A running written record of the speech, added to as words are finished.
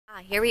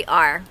Here we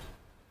are,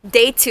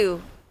 day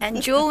 2, and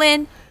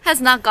Jewelyn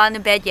has not gone to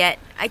bed yet.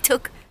 I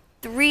took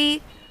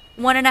 3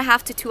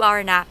 1.5 to 2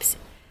 hour naps.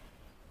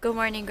 Good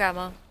morning,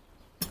 Grandma.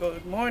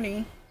 Good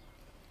morning.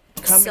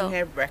 Come and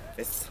have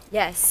breakfast.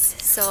 Yes,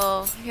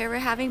 so here we're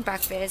having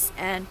breakfast,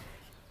 and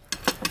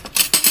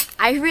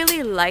I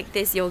really like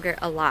this yogurt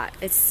a lot.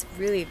 It's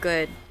really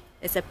good.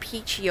 It's a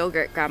peach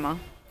yogurt, Grandma. I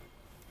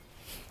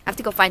have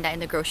to go find that in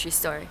the grocery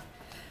store.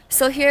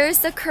 So here's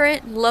the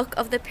current look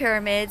of the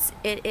pyramids.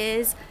 It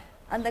is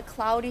on the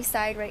cloudy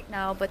side right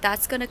now, but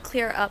that's gonna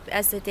clear up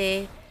as the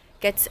day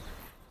gets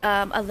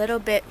a little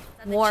bit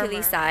warmer.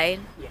 Chilly side.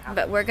 Yeah.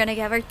 But we're gonna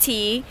have our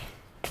tea,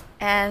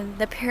 and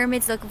the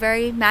pyramids look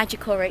very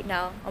magical right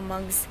now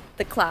amongst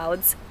the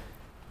clouds.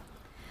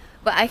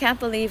 But I can't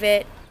believe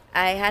it.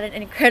 I had an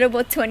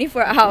incredible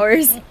 24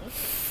 hours.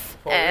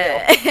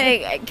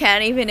 I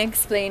can't even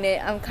explain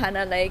it. I'm kind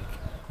of like,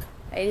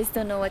 I just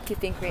don't know what to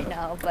think right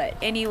now. But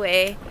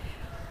anyway,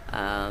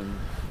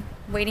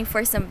 waiting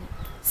for some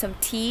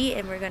tea,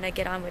 and we're gonna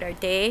get on with our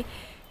day.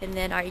 And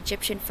then our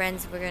Egyptian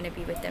friends, we're gonna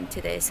be with them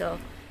today, so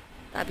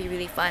that'll be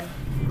really fun.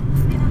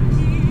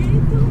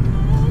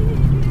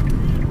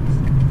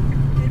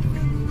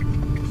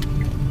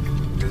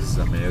 This is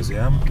a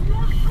museum.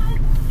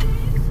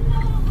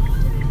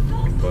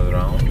 Go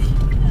around.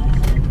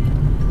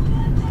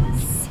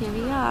 Here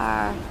we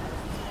are.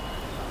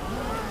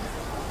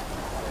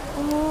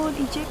 Oh,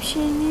 the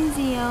Egyptian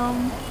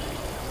Museum.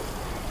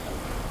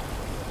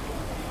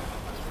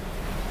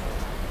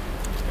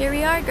 Here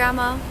we are,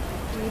 Grandma.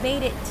 We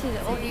made it to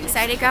the... Oh, are you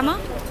excited, Grandma?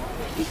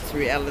 It's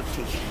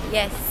reality.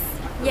 Yes.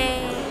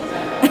 Yay!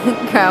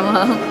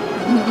 Grandma.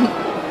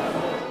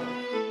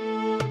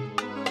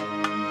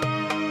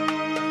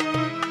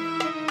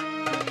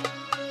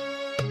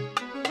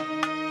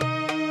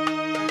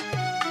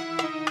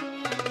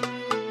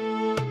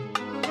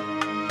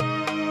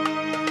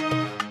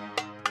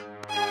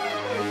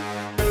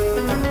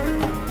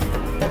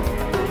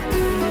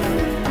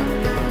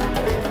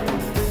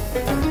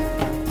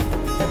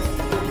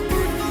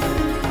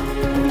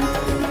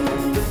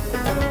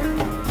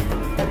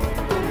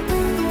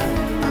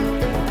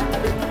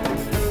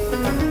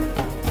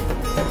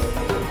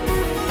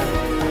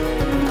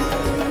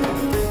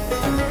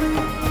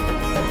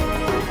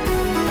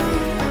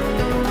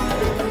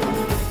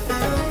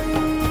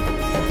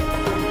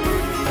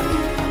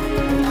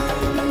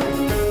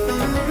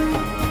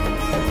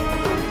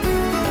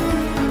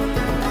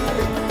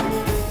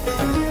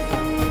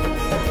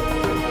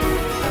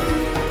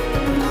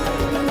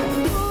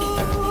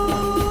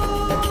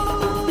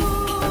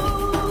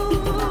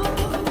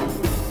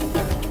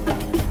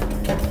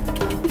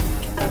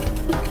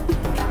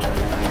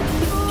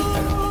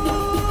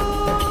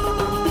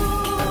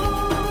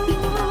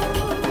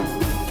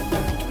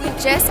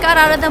 Just got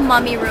out of the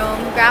mummy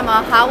room.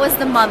 Grandma, how was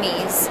the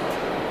mummies?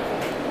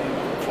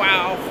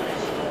 Wow,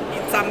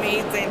 it's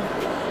amazing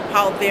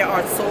how they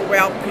are so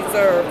well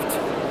preserved.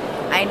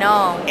 I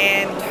know.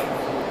 And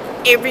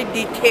every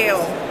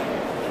detail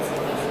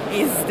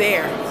is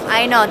there.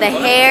 I know, the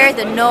hair,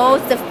 the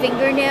nose, the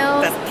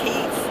fingernails, the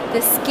teeth,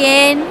 the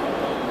skin,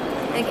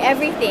 like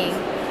everything.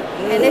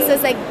 And this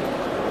was like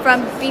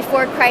from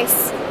before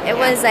Christ. It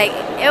was like,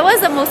 it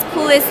was the most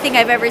coolest thing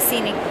I've ever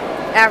seen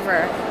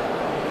ever.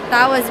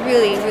 That was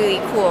really,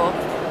 really cool.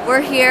 We're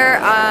here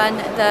on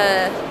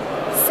the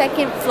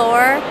 2nd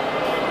floor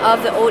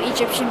of the Old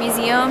Egyptian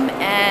Museum,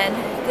 and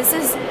this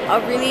is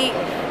a really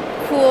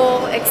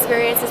cool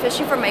experience,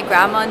 especially for my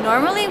grandma.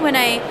 Normally when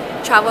I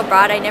travel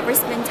abroad, I never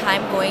spend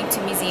time going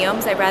to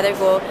museums. I'd rather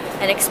go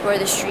and explore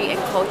the street and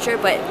culture,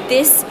 but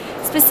this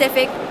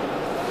specific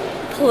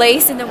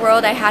place in the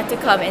world, I had to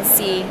come and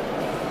see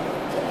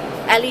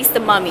at least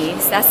the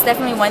mummies. That's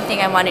definitely one thing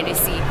I wanted to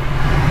see.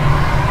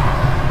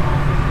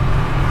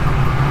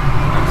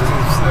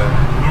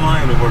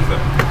 Where's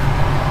that?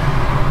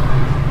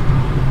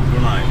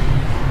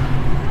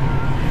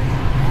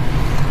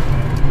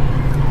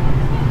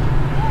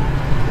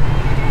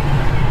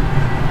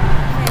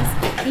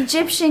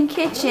 Egyptian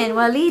kitchen.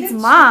 Waleed's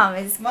mom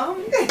is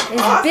awesome.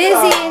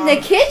 busy in the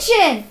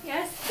kitchen.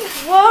 Yes.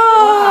 Whoa!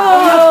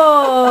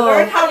 Wow.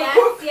 Learn how to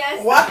cook.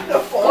 Yes. What the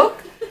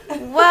fuck?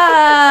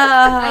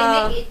 Wow!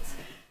 I make it.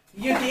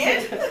 You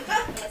did?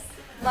 Yes.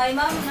 My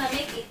mom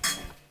make it.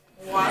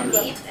 Wow.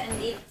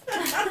 And eat.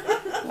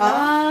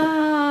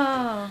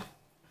 Wow!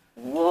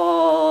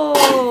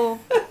 Whoa!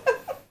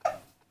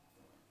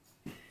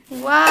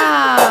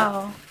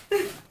 Wow!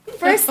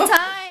 First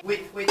time.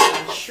 With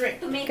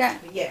shrimp. To make Yes.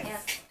 Yes.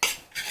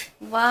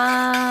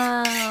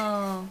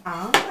 Wow!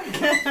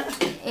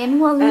 In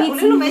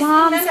Waleed's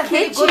mom's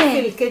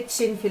kitchen.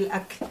 kitchen في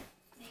الأكل.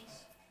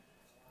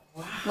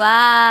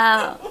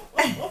 Wow!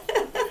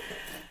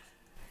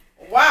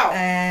 Wow.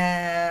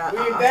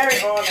 We're very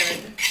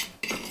honored.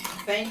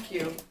 Thank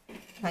you.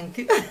 Thank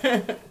you.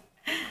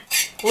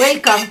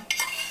 Welcome.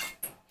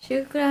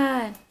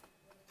 Shukran.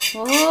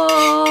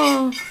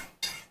 Oh.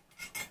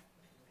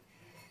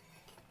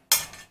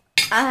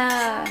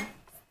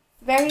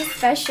 Very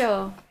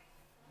special.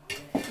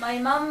 My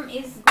mom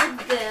is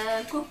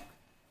good cook.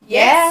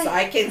 Yes,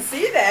 I can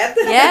see that.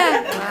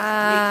 Yeah.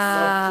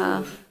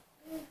 Wow.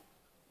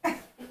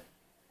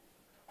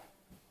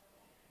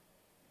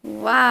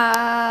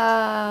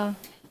 Wow.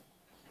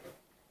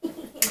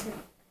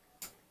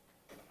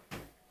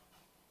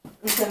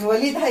 Listen,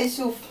 Walid,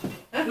 هيشوف.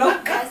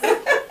 Look.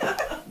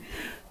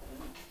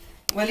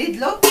 Walid,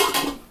 look.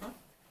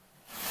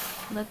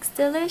 Looks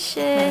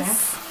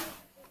delicious.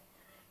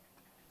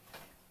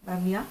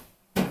 Bamia.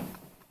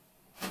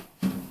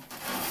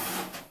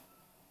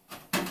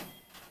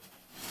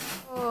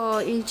 Oh,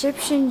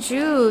 Egyptian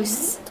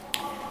juice.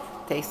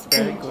 Tastes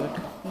very good.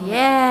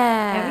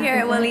 Yeah. I'm here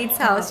at Walid's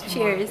house.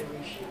 Cheers.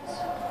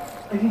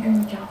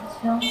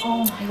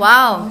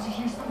 Wow.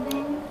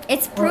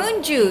 It's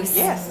prune juice.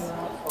 Yes.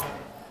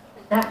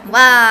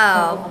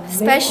 Wow.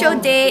 Special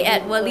day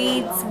at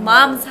Walid's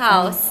mom's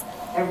house.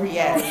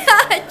 Yes.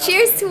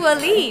 Cheers to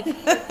Walid.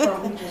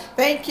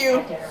 Thank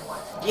you.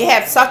 You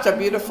have such a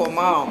beautiful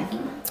mom.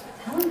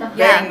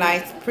 Very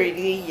nice,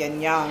 pretty,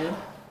 and young.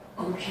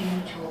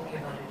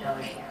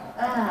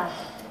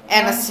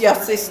 And it's your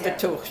sister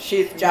too.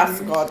 She's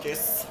just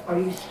gorgeous.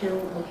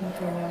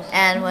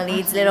 And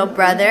Walid's little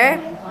brother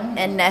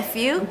and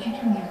nephew.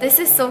 This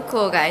is so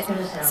cool, guys.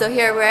 So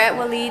here we're at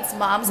Walid's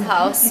mom's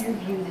house,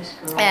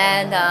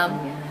 and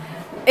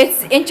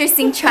it's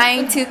interesting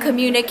trying to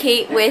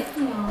communicate with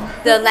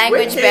the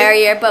language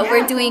barrier, but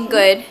we're doing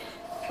good.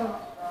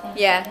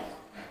 Yeah.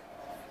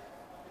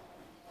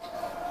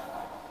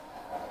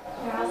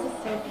 Your house is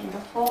so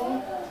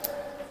beautiful.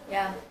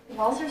 Yeah. The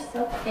walls are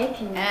so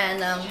thick and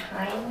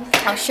shiny.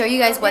 I'll show you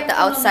guys what the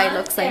outside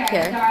looks like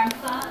here.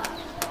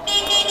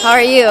 How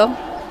are you?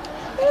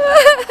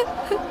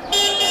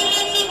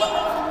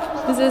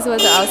 This is what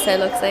the outside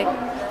looks like.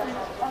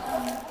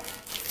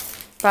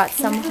 Brought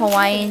some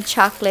Hawaiian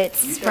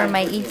chocolates for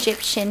my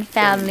Egyptian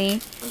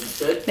family.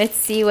 Let's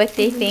see what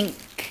they think.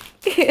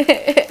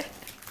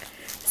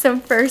 Some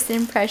first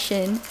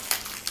impression.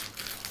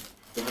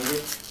 You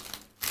hungry?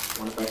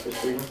 Want a breakfast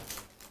for you?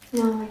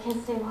 No, I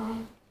can't stay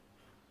long.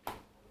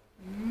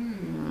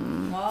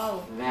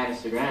 Wow. You had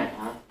Instagram,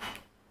 huh?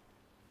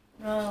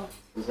 No.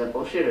 Is that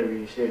bullshit or are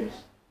you serious?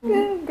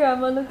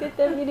 Grandma, look at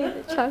them eating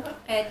the chocolate.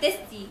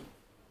 Tasty.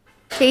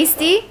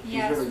 Tasty?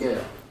 She's really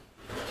good.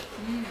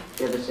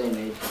 They're the same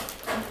age.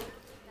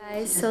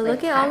 Guys, so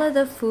look at all of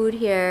the food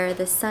here.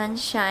 The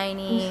sun's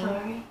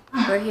shining.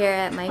 We're here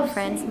at my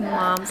friend's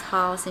mom's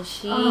house, and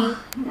she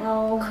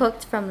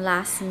cooked from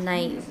last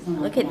night.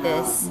 Look at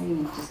this.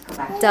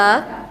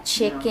 Duck,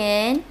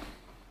 chicken,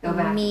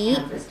 meat,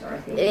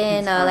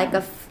 and like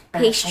a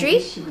pastry,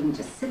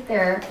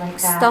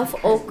 stuffed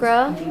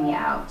okra,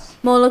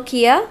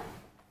 molokia.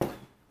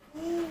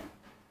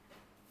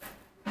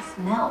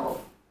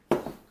 Smell.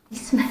 You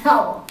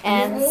smell.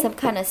 And some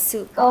kind of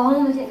soup. Go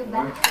home and take a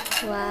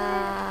bath.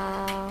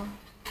 Wow.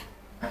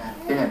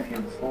 I've been up here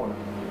before.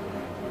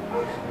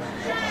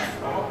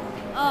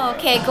 Oh,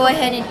 okay, go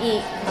ahead and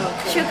eat.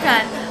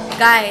 Shukran.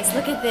 Guys,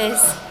 look at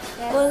this.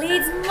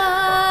 Walid's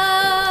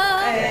mom.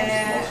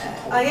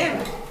 I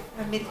am.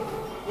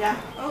 Yeah.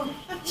 Oh.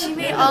 She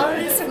made all of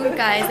this food,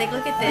 guys. Like,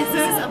 look at this.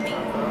 This is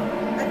amazing.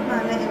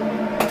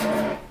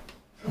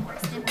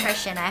 First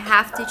impression, I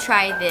have to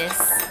try this.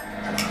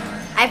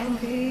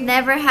 I've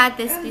never had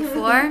this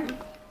before.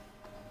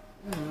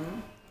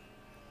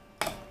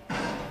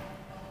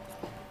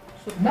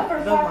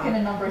 Number 5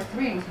 and number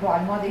 3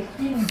 أسبوع الماضي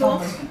فيلم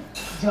جون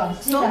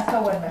سينا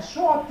صور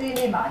مشروع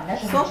الطيلة مع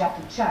النجم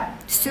جاكي تشان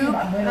فيلم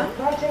عنوانه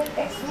Project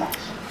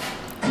Extraction.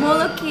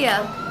 Molokia.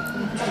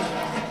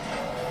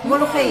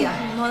 Molokhia.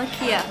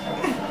 Molokia.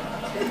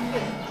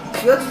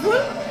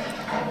 Beautiful.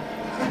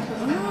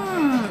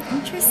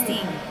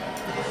 Interesting.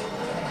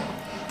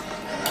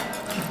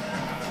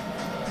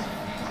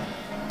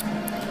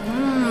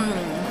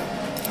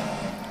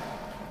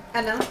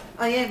 Anna,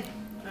 I am.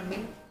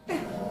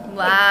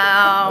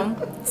 Wow.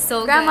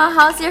 So Grandma,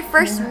 how's your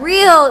first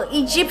real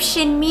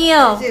Egyptian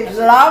meal?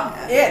 Love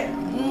it.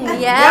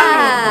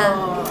 Yeah.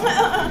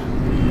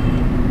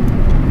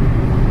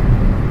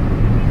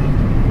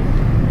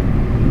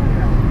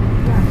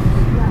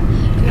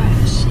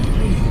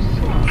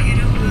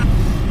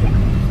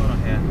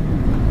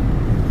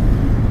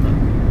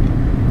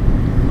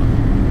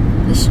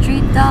 The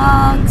street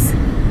dogs.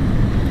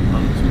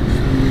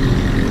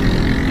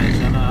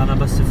 ماشي انا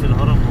بس في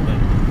الهرم وجاي.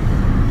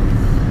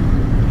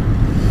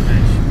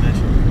 ماشي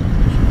ماشي.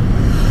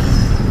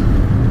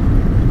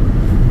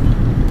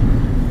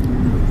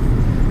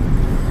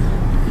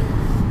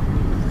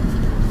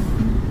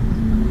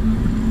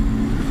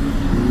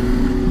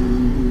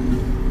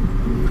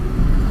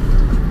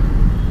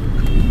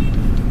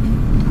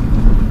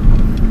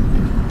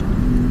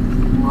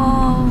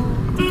 Whoa.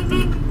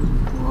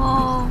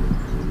 Whoa.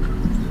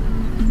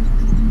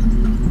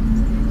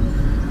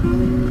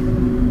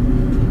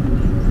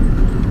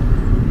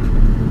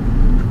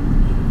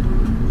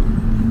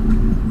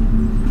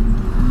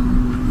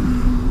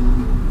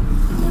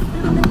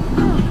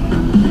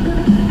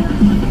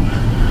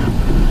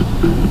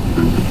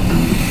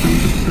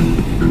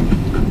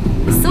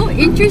 So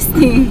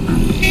interesting.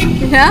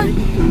 Yeah?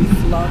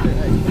 love it.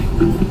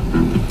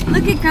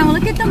 Look at Grandma,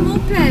 look at the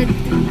moped.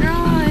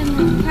 Girl,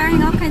 and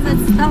carrying all kinds of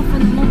stuff on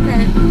the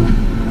moped.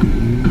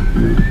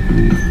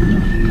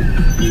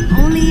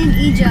 Only in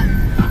Egypt.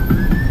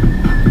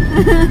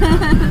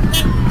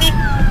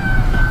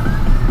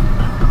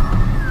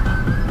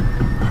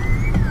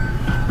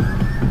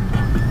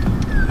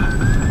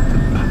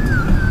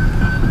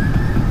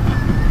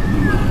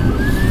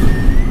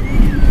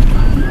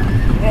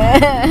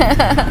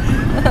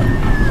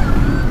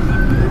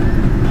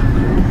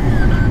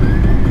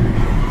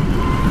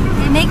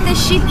 They make the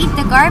sheep eat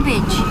the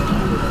garbage.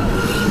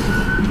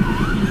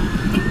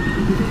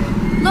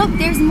 Look,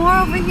 there's more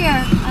over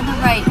here on the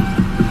right.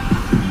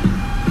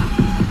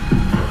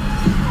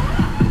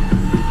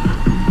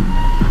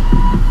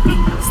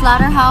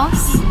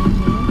 Slaughterhouse.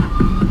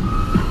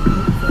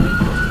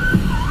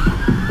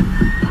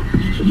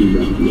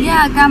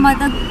 Yeah, Grandma,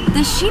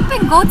 the sheep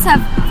and goats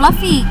have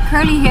fluffy,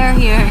 curly hair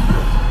here.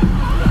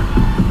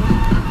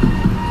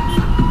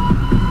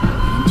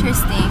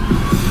 Interesting.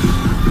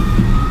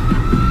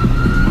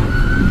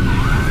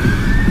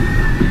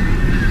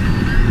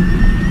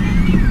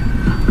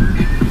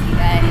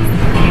 Guys,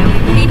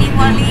 Lady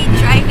Wally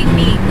driving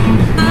me.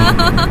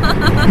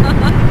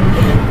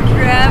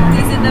 Grab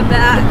this in the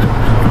back.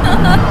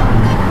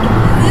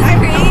 This is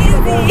crazy.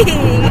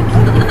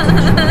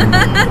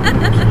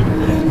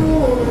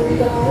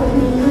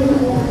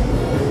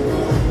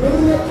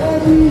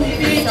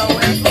 So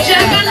we're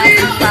here at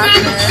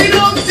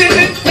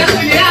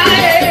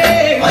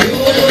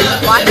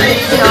watching the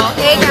show.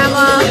 Hey,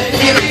 Grandma.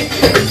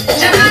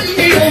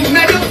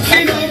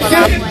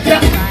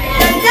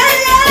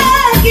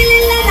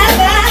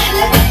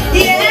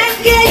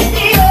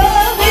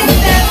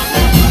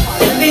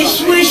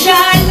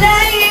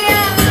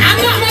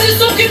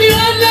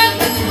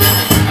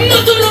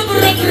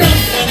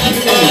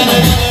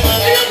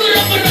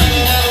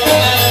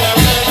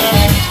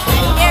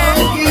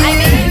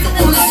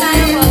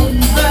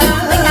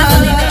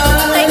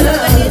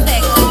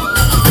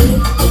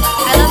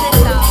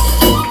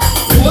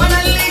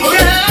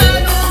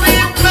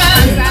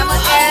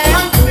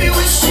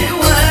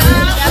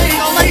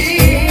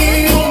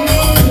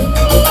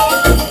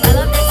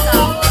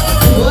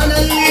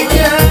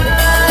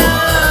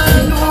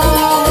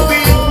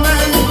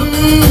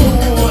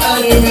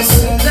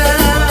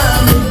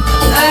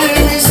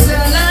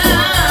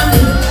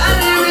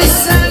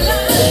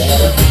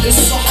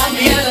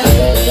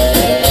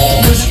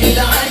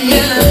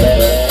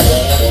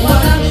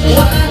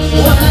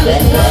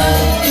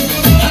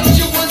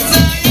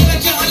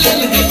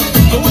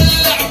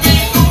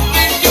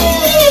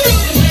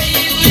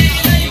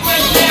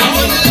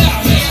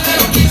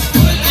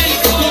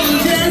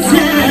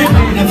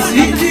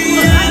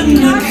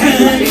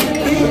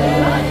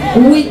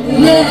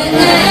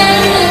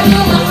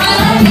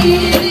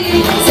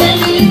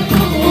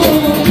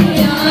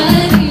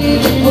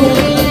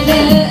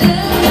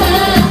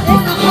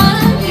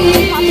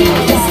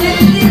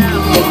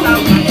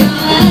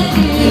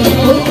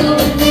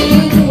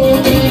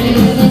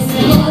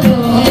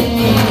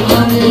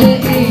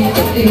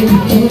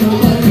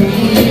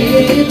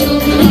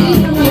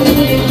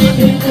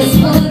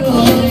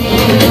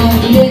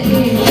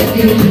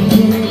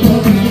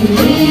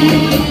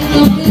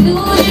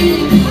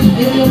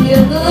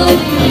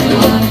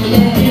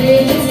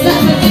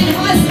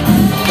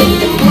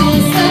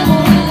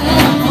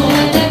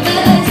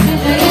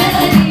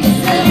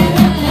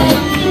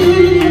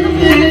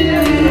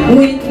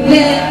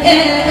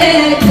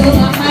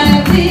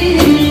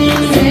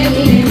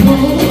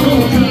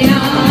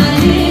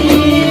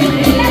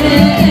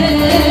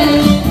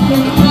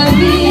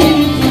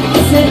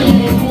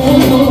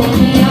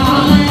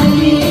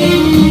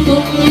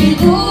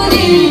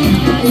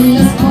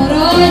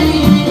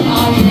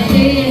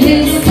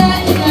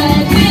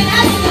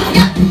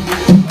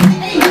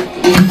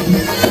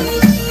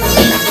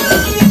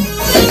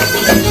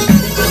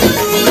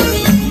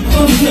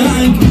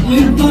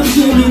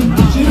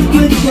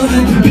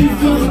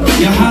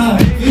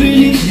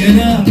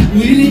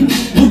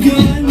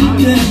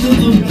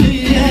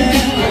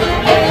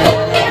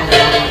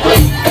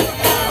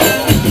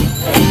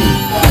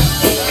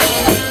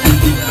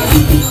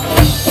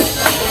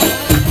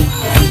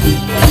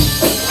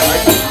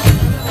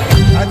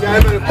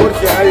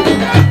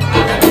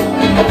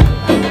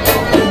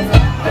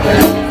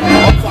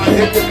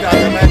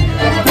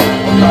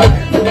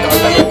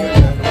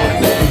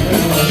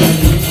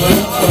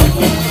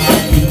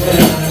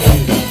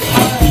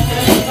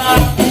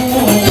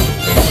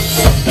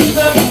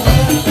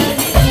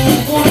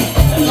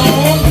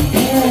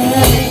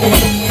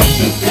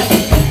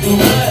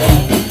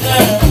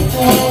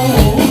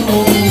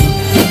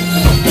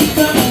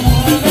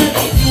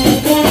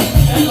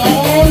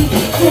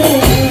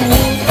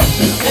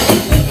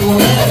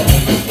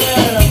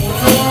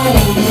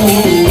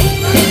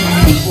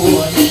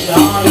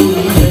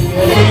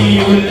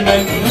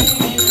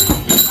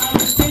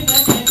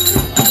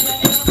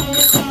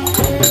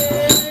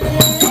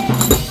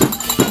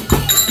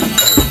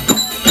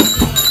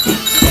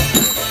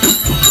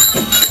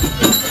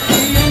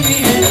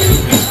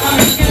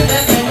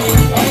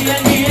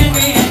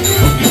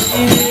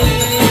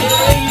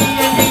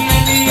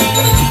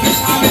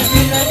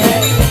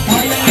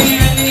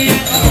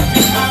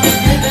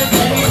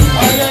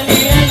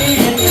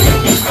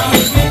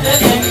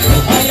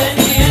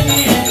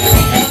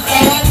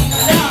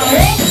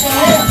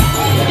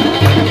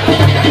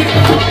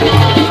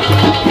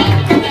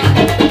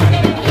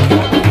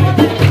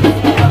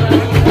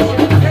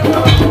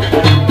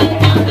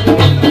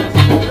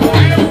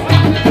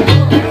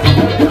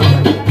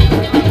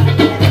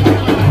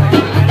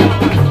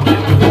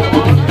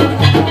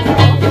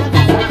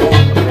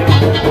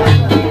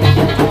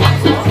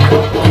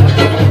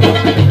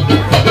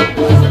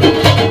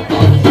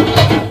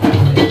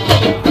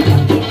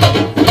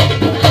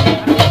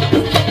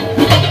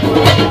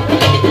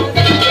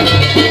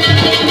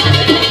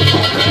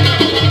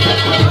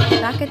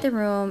 the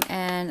room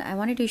and I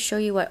wanted to show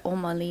you what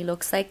omali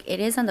looks like. It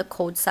is on the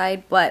cold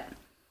side, but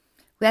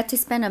we had to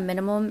spend a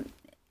minimum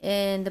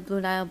in the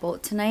Blue Nile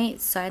boat tonight,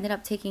 so I ended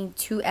up taking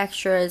 2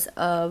 extras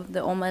of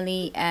the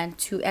omali and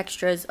 2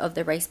 extras of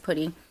the rice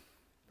pudding.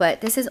 But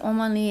this is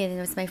omali and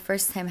it was my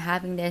first time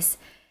having this,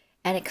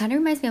 and it kind of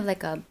reminds me of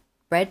like a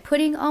bread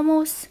pudding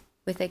almost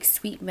with like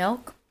sweet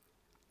milk.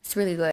 It's really good.